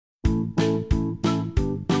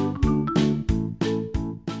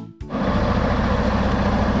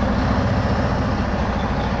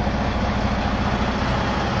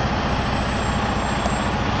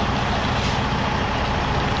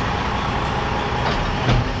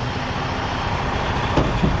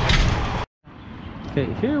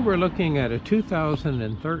Okay, here we're looking at a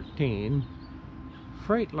 2013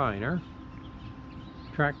 Freightliner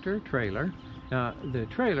tractor trailer. Now the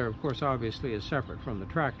trailer, of course, obviously is separate from the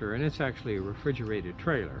tractor, and it's actually a refrigerated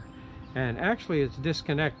trailer, and actually it's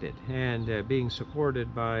disconnected and being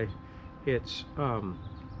supported by its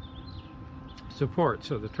support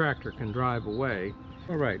so the tractor can drive away.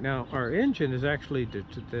 All right, now our engine is actually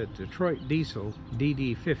the Detroit diesel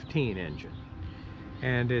DD15 engine,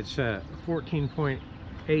 and it's 14.8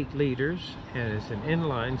 liters, and it's an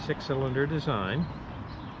inline 6-cylinder design.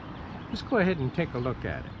 Let's go ahead and take a look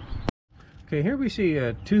at it. Okay, here we see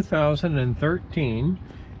a 2013,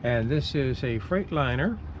 and this is a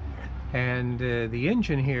Freightliner, and the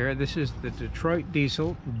engine here, this is the Detroit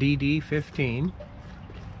diesel DD15.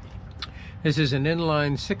 This is an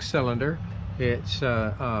inline 6-cylinder. It's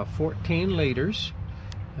 14 liters.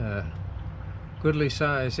 Goodly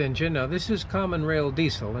size engine. Now this is common rail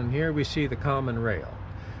diesel, and here we see the common rail,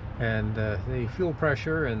 and the fuel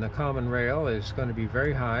pressure in the common rail is going to be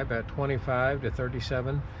very high, about 25 to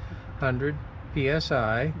 3700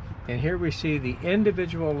 psi, and here we see the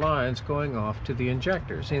individual lines going off to the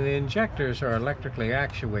injectors, and the injectors are electrically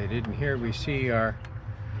actuated, and here we see our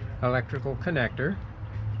electrical connector.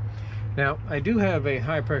 Now, I do have a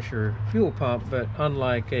high-pressure fuel pump, but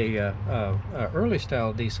unlike a early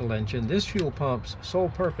style diesel engine, this fuel pump's sole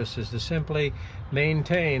purpose is to simply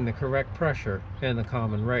maintain the correct pressure in the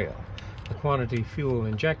common rail. The quantity of fuel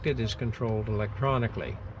injected is controlled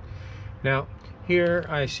electronically. Now, here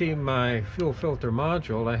I see my fuel filter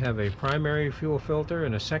module. I have a primary fuel filter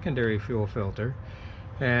and a secondary fuel filter,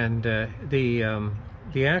 and the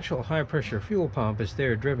actual high-pressure fuel pump is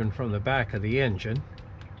there, driven from the back of the engine.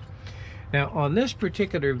 Now, on this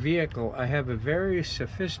particular vehicle, I have a very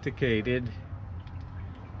sophisticated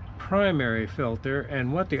primary filter,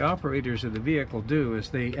 and what the operators of the vehicle do is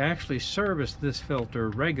they actually service this filter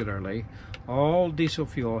regularly. All diesel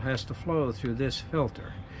fuel has to flow through this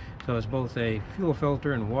filter. So it's both a fuel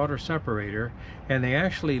filter and water separator, and they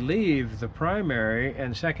actually leave the primary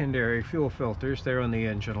and secondary fuel filters there on the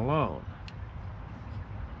engine alone.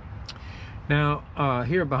 Now,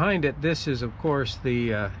 here behind it, this is, of course,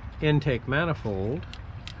 the intake manifold,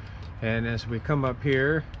 and as we come up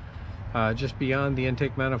here, just beyond the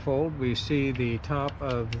intake manifold, we see the top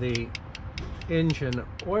of the engine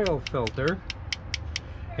oil filter.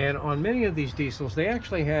 And on many of these diesels, they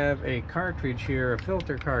actually have a cartridge here, a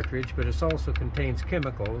filter cartridge, but it also contains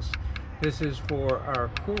chemicals. This is for our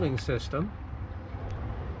cooling system.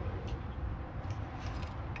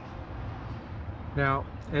 Now,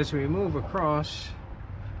 as we move across,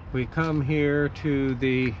 we come here to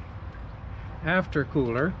the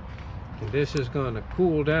aftercooler. This is going to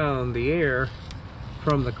cool down the air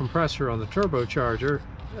from the compressor on the turbocharger.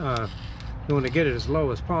 You want to get it as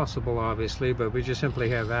low as possible, obviously, but we just simply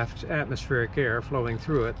have atmospheric air flowing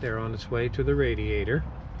through it there on its way to the radiator.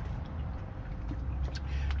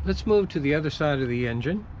 Let's move to the other side of the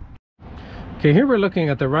engine. Okay, here we're looking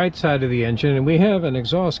at the right side of the engine, and we have an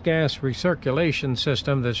exhaust gas recirculation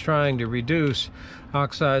system that's trying to reduce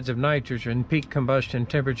oxides of nitrogen, peak combustion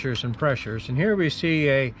temperatures and pressures. And here we see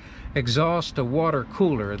a exhaust to water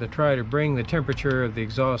cooler that try to bring the temperature of the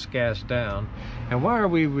exhaust gas down. And why are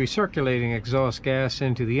we recirculating exhaust gas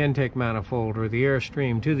into the intake manifold, or the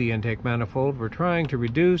airstream to the intake manifold? We're trying to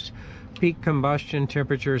reduce peak combustion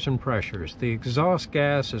temperatures and pressures. The exhaust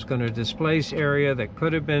gas is going to displace area that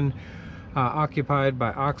could have been occupied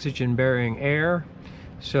by oxygen-bearing air,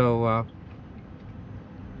 so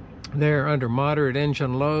they're under moderate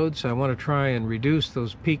engine loads. I want to try and reduce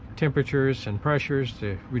those peak temperatures and pressures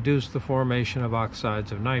to reduce the formation of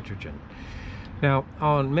oxides of nitrogen. Now,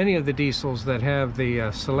 on many of the diesels that have the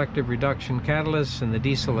selective reduction catalysts and the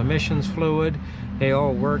diesel emissions fluid, they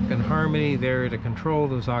all work in harmony there to control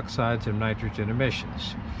those oxides of nitrogen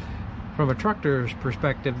emissions. From a trucker's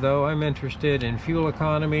perspective, though, I'm interested in fuel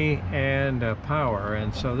economy and power,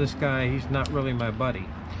 and so this guy, he's not really my buddy.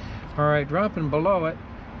 All right, dropping below it,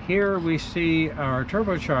 here we see our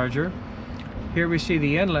turbocharger. Here we see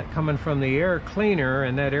the inlet coming from the air cleaner,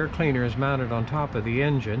 and that air cleaner is mounted on top of the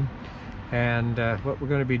engine. And what we're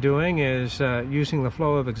going to be doing is using the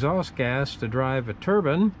flow of exhaust gas to drive a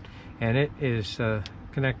turbine, and it is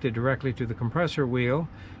connected directly to the compressor wheel,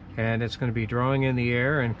 and it's going to be drawing in the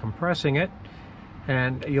air and compressing it.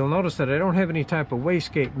 And you'll notice that I don't have any type of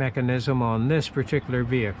wastegate mechanism on this particular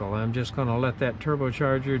vehicle. I'm just going to let that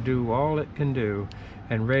turbocharger do all it can do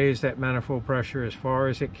and raise that manifold pressure as far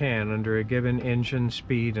as it can under a given engine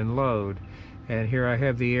speed and load. And here I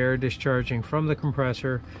have the air discharging from the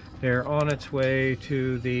compressor. They're on its way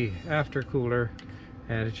to the aftercooler,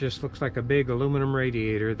 and it just looks like a big aluminum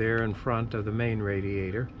radiator there in front of the main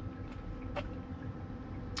radiator.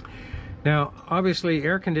 Now, obviously,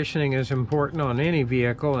 air conditioning is important on any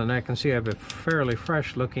vehicle, and I can see I have a fairly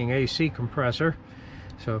fresh-looking AC compressor.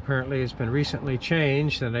 So apparently it's been recently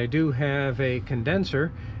changed, and I do have a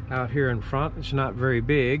condenser out here in front. It's not very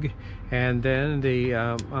big, and then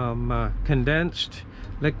the condensed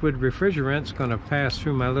liquid refrigerant's going to pass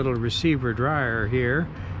through my little receiver dryer here,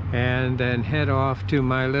 and then head off to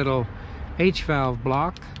my little H-valve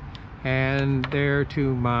block, and there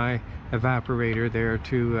to my evaporator there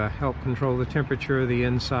to help control the temperature of the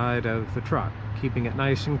inside of the truck, keeping it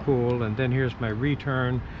nice and cool. And then here's my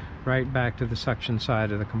return right back to the suction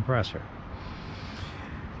side of the compressor.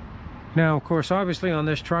 Now, of course, obviously on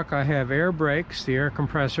this truck I have air brakes. The air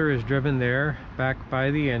compressor is driven there back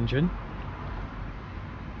by the engine,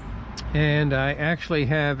 and I actually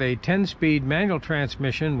have a 10-speed manual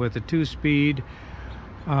transmission with a 2-speed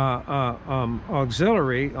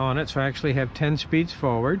auxiliary on it, so I actually have 10 speeds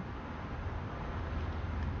forward.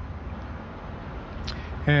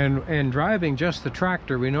 And driving just the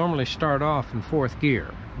tractor, we normally start off in 4th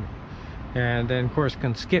gear, and then of course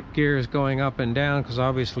can skip gears going up and down because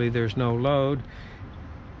obviously there's no load.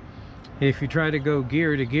 If you try to go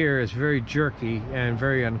gear to gear, it's very jerky and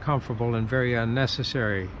very uncomfortable and very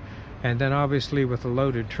unnecessary. And then obviously with a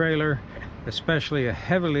loaded trailer, especially a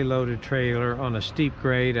heavily loaded trailer on a steep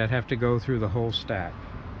grade, I'd have to go through the whole stack.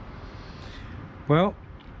 Well,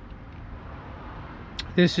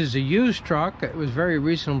 this is a used truck. It was very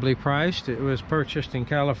reasonably priced. It was purchased in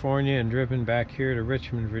California and driven back here to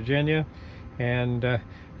Richmond, Virginia. And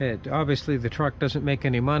obviously the truck doesn't make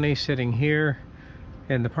any money sitting here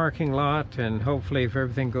in the parking lot, and hopefully if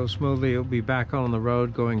everything goes smoothly, it'll be back on the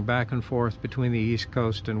road going back and forth between the East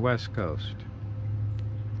Coast and West Coast.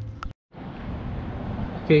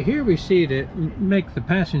 Okay, here we see to make the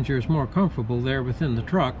passengers more comfortable there within the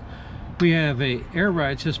truck, we have a air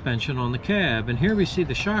ride suspension on the cab, and here we see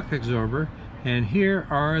the shock absorber, and here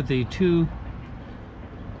are the 2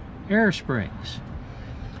 air springs.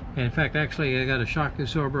 And in fact, actually I got a shock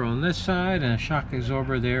absorber on this side and a shock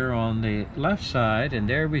absorber there on the left side, and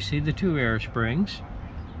there we see the 2 air springs.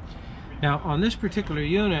 Now on this particular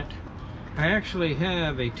unit I actually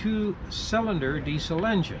have a 2-cylinder diesel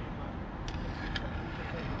engine,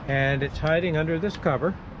 and it's hiding under this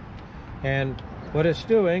cover, and what it's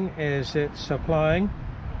doing is it's supplying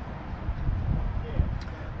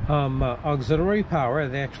auxiliary power.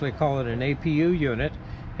 They actually call it an APU unit,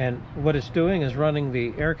 and what it's doing is running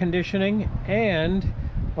the air conditioning and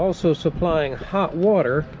also supplying hot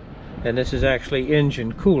water, and this is actually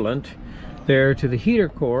engine coolant, there to the heater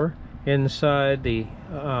core inside the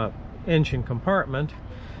engine compartment.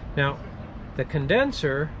 Now the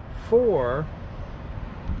condenser for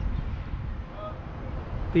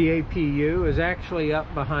the APU is actually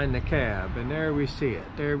up behind the cab, and there we see it.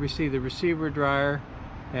 There we see the receiver dryer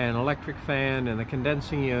and electric fan and the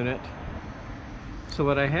condensing unit. So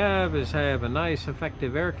what I have is I have a nice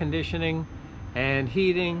effective air conditioning and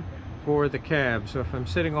heating for the cab. So if I'm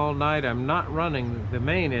sitting all night, I'm not running the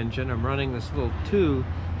main engine, I'm running this little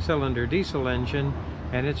 2-cylinder diesel engine,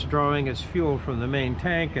 and it's drawing its fuel from the main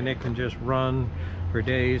tank, and it can just run for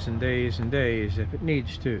days and days and days if it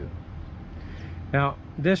needs to. Now,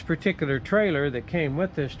 this particular trailer that came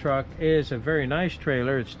with this truck is a very nice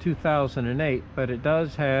trailer. It's 2008, but it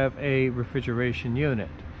does have a refrigeration unit.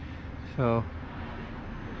 So,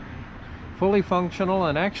 fully functional,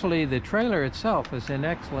 and actually the trailer itself is in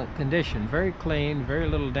excellent condition. Very clean, very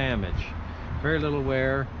little damage, very little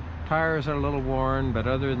wear. Tires are a little worn, but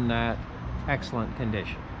other than that, excellent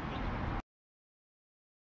condition.